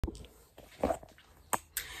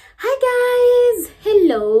Hi guys,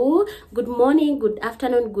 hello, good morning, good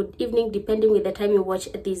afternoon, good evening, depending with the time you watch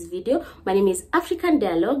this video. My name is African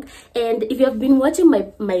Dialogue, and if you have been watching my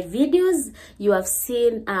videos, you have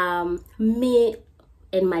seen me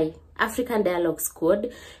and my African Dialogue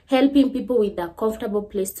Squad helping people with a comfortable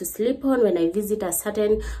place to sleep on. When I visit a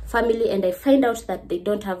certain family and I find out that they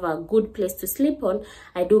don't have a good place to sleep on,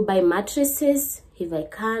 I do buy mattresses if I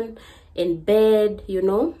can, in bed, you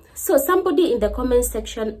know. So somebody in the comment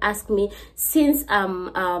section asked me, since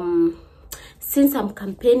I'm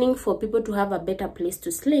campaigning for people to have a better place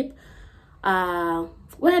to sleep,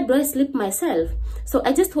 where do I sleep myself? So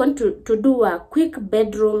I just want to do a quick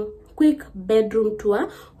bedroom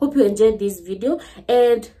tour. Hope you enjoyed this video.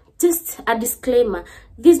 And just a disclaimer,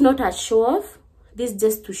 this is not a show off, this is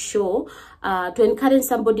just to show, to encourage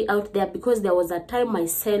somebody out there, because there was a time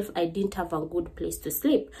myself I didn't have a good place to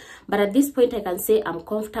sleep, but at this point I can say I'm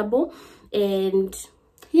comfortable, and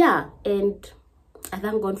yeah, and I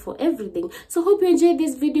thank God for everything. So hope you enjoyed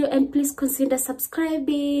this video, and please consider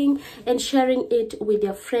subscribing and sharing it with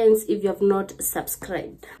your friends if you have not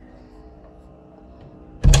subscribed.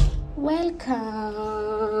 Welcome.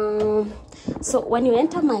 So when you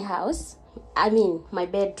enter my house, I mean my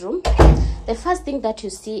bedroom, the first thing that you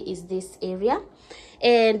see is this area.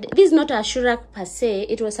 And this is not a Shurak per se,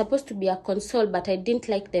 it was supposed to be a console, but I didn't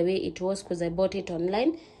like the way it was because I bought it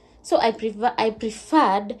online. So I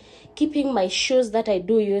preferred keeping my shoes that I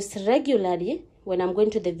do use regularly when I'm going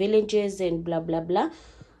to the villages and blah blah blah,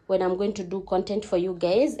 when I'm going to do content for you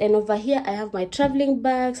guys. And over here I have my traveling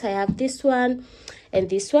bags. I have this one and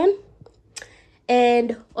this one,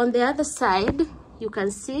 and on the other side you can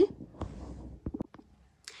see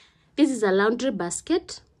this is a laundry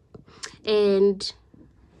basket. And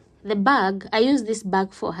the bag, I use this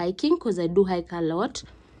bag for hiking because I do hike a lot.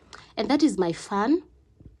 And that is my fan.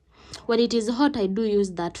 When it is hot, I do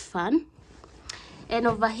use that fan. And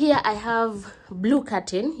over here I have blue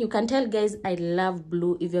curtain. You can tell guys I love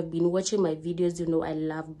blue. If you've been watching my videos, you know I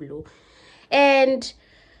love blue. And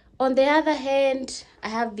on the other hand, I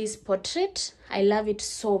have this portrait. I love it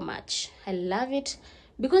so much. I love it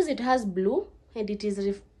because it has blue and it is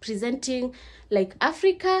representing like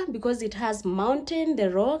Africa, because it has mountain, the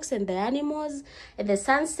rocks and the animals and the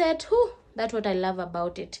sunset. Whew, that's what I love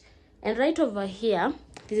about it. And right over here,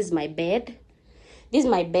 this is my bed. This is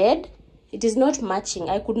my bed. It is not matching.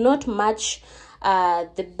 I could not match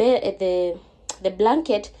the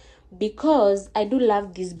blanket, because I do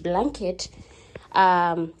love this blanket.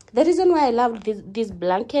 The reason why I love this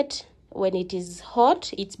blanket when it is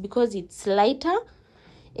hot, it's because it's lighter,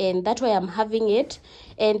 and that's why I'm having it.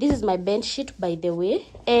 And this is my bed sheet, by the way.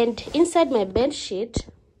 And inside my bed sheet,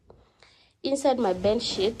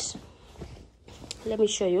 let me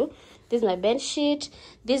show you. This is my bed sheet.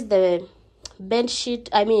 This is the bed sheet,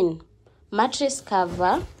 I mean mattress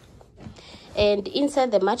cover. And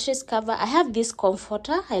inside the mattress cover I have this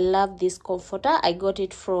comforter. I love this comforter. I got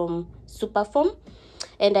it from Superform.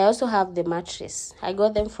 And I also have the mattress. I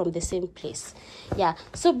got them from the same place. Yeah,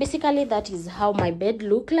 so basically that is how my bed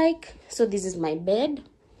look like. So this is my bed.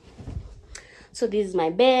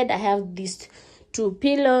 I have these two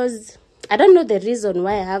pillows. I don't know the reason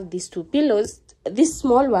why I have these two pillows, this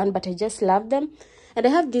small one, but I just love them. And I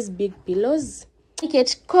have these big pillows. I like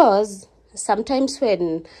it because sometimes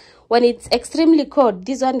when it's extremely cold,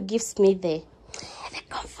 this one gives me the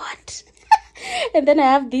comfort. And then I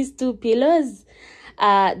have these two pillows.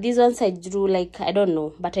 These ones I drew, like, I don't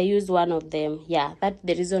know, but I used one of them. Yeah, that's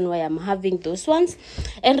the reason why I'm having those ones.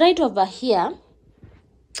 And right over here,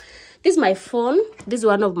 this is my phone. This is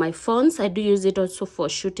one of my phones. I do use it also for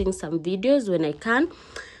shooting some videos when I can,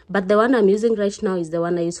 but the one I'm using right now is the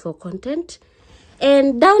one I use for content.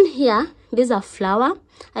 And down here, there's a flower.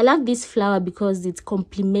 I love this flower because it's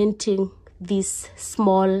complementing this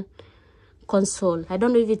small console. I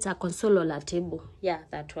don't know if it's a console or a table. Yeah,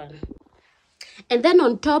 that one. And then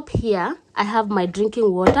on top here, I have my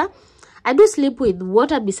drinking water. I do sleep with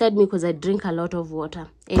water beside me because I drink a lot of water.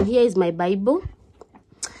 And here is my Bible.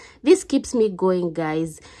 This keeps me going,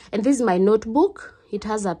 guys. And this is my notebook. It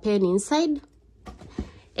has a pen inside.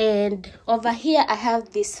 And over here I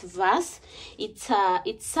have this verse. It's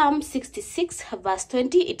Psalm 66 verse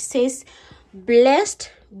 20. It says,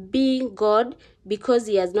 "Blessed be God, because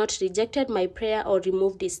he has not rejected my prayer or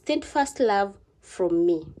removed his steadfast love from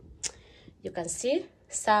me." You can see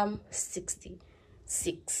Psalm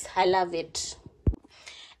 66. I love it.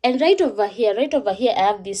 And right over here I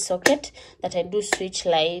have this socket that I do switch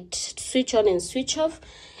on and switch off.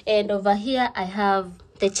 And over here I have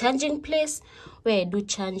the charging place where I do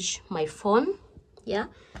charge my phone. Yeah,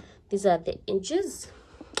 these are the hinges.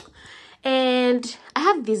 And I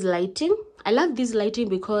have this lighting. I love this lighting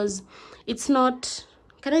because it's not,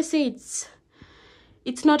 can I say,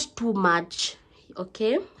 it's not too much.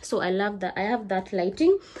 Okay, so I love that. I have that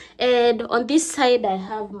lighting. And on this side I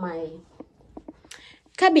have my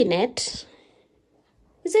cabinet.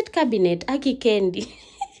 Is it cabinet? Aki Candy.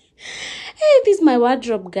 Hey, this is my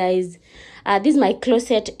wardrobe, guys. This is my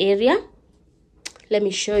closet area. Let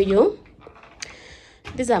me show you.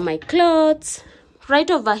 These are my clothes. Right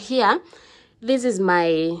over here, this is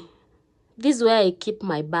where I keep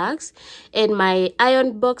my bags and my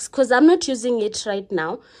iron box, because I'm not using it right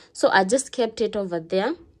now, so I just kept it over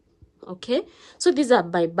there. Okay, so these are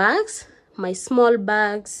my bags, my small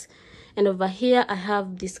bags, and over here I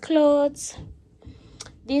have these clothes.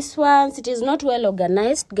 These ones, it is not well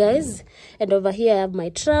organized, guys. And over here I have my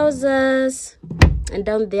trousers, and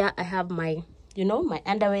down there I have my, you know, my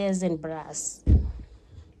underwears and bras.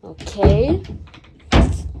 Okay,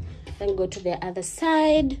 then go to the other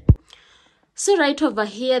side. So right over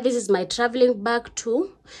here, this is my traveling bag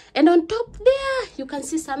too. And on top there, you can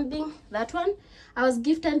see something. That one, I was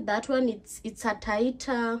gifted that one. It's a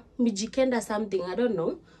Taita Mijikenda something. I don't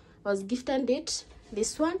know. I was gifted it.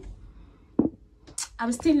 This one.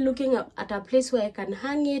 I'm still looking at a place where I can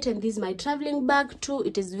hang it. And this is my traveling bag too.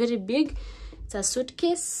 It is very big. It's a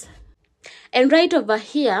suitcase. And right over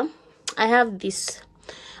here, I have this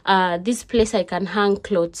place I can hang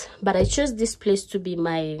clothes, but I chose this place to be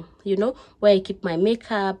my, you know, where I keep my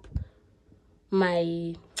makeup,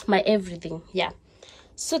 my everything. Yeah,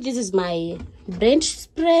 so this is my Brent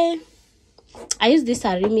spray. I use this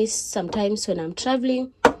Arimis sometimes when I'm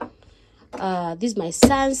traveling. This is my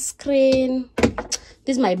sunscreen.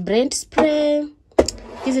 This is my Brent spray.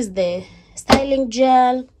 This is the styling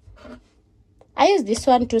gel. I use this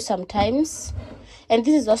one too sometimes. And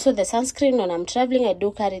this is also the sunscreen when I'm traveling. I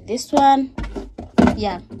do carry this one.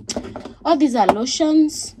 Yeah. All these are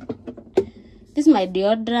lotions. This is my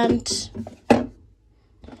deodorant.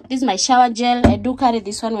 This is my shower gel. I do carry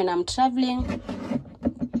this one when I'm traveling.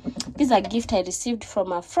 This is a gift I received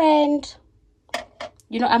from a friend.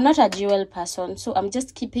 You know, I'm not a jewel person, so I'm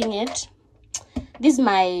just keeping it. This is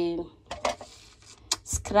my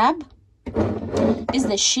scrub. This is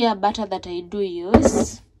the shea butter that I do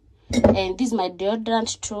use. And this is my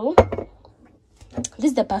deodorant too.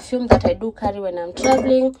 This is the perfume that I do carry when I'm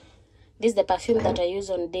traveling. This is the perfume that I use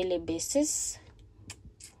on daily basis.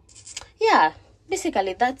 Yeah,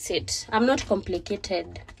 basically that's it. I'm not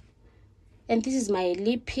complicated. And this is my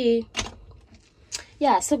lippy.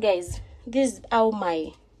 Yeah, so guys, this is how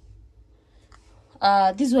my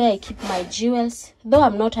this is where I keep my jewels. Though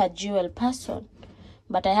I'm not a jewel person,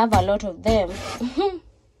 but I have a lot of them.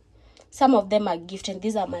 Some of them are gifted.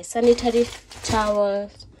 These are my sanitary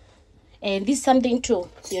towels. And this is something too,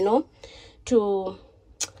 you know, this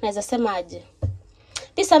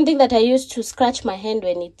is something that I use to scratch my hand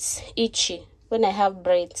when it's itchy, when I have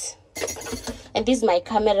braids. And this is my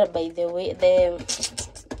camera, by the way, the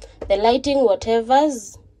lighting,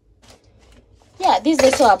 whatever's. Yeah, this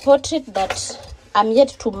is also a portrait that I'm yet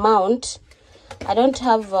to mount. I don't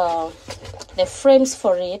have the frames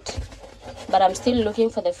for it, but I'm still looking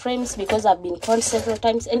for the frames because I've been called several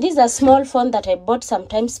times. And this is a small phone that I bought some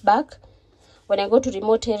times back when I go to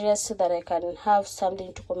remote areas so that I can have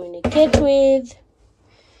something to communicate with.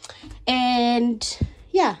 And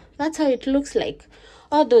yeah, that's how it looks like.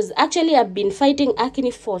 All those, actually I've been fighting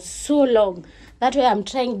acne for so long. That way I'm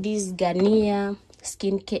trying this Garnier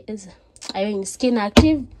Skin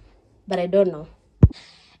Active, but I don't know.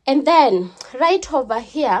 And then right over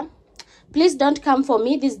here, please don't come for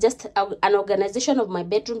me. This is just an organization of my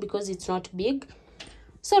bedroom because it's not big.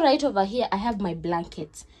 So right over here, I have my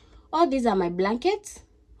blankets. All these are my blankets.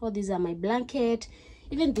 All these are my blanket.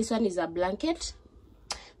 Even this one is a blanket.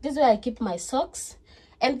 This is where I keep my socks.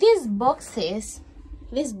 And these boxes,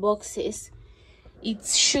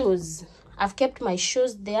 it's shoes. I've kept my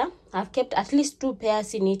shoes there. I've kept at least 2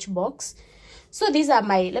 pairs in each box. So these are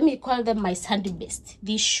my, let me call them my Sunday best.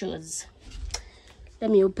 These shoes.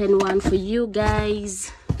 Let me open one for you guys.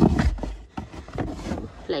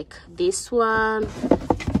 Like this one.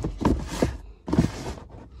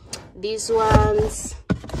 These ones.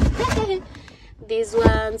 These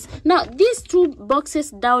ones. Now, these 2 boxes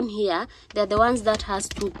down here, they're the ones that has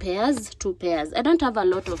 2 pairs. I don't have a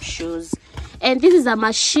lot of shoes. And this is a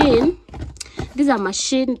machine. This is a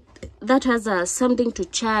machine that has something to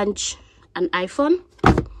charge an iPhone.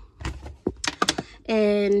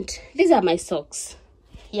 And these are my socks.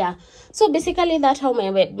 Yeah, so basically that's how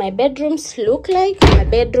my bedrooms look like. My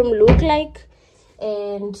bedroom look like.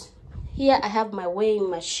 And here I have my weighing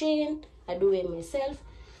machine. I do weigh myself.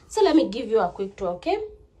 So let me give you a quick tour, okay?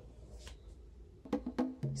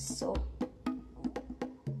 So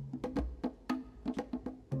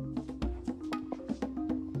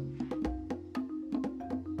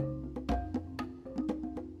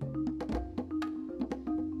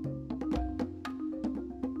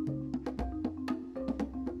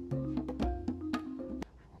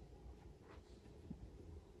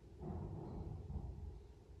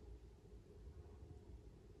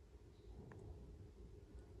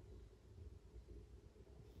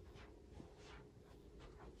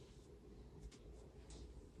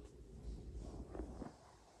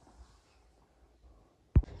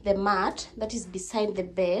the mat that is beside the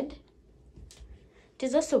bed, it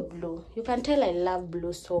is also blue. You can tell I love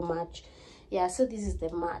blue so much. Yeah, so this is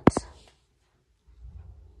the mat.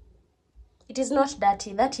 It is not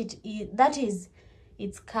dirty. That is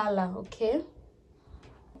its color, okay?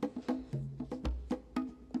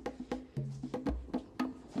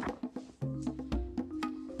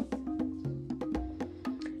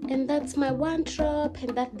 And that's my wardrobe,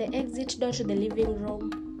 and that's the exit door to the living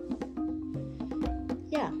room.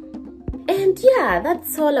 Yeah. And yeah,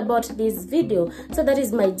 that's all about this video. So that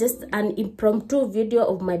is my just an impromptu video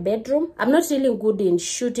of my bedroom. I'm not really good in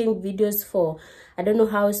shooting videos for, I don't know,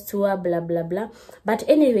 house tour, blah blah blah. But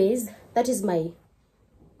anyways, that is my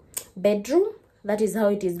bedroom. That is how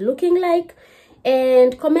it is looking like.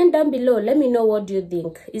 And comment down below, let me know what do you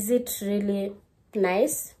think. Is it really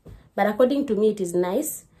nice? But according to me, it is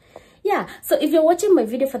nice. Yeah, so if you're watching my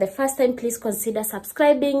video for the first time, please consider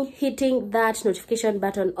subscribing, hitting that notification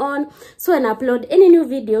button on, so when I upload any new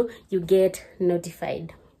video, you get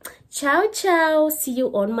notified. Ciao, ciao. See you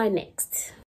on my next.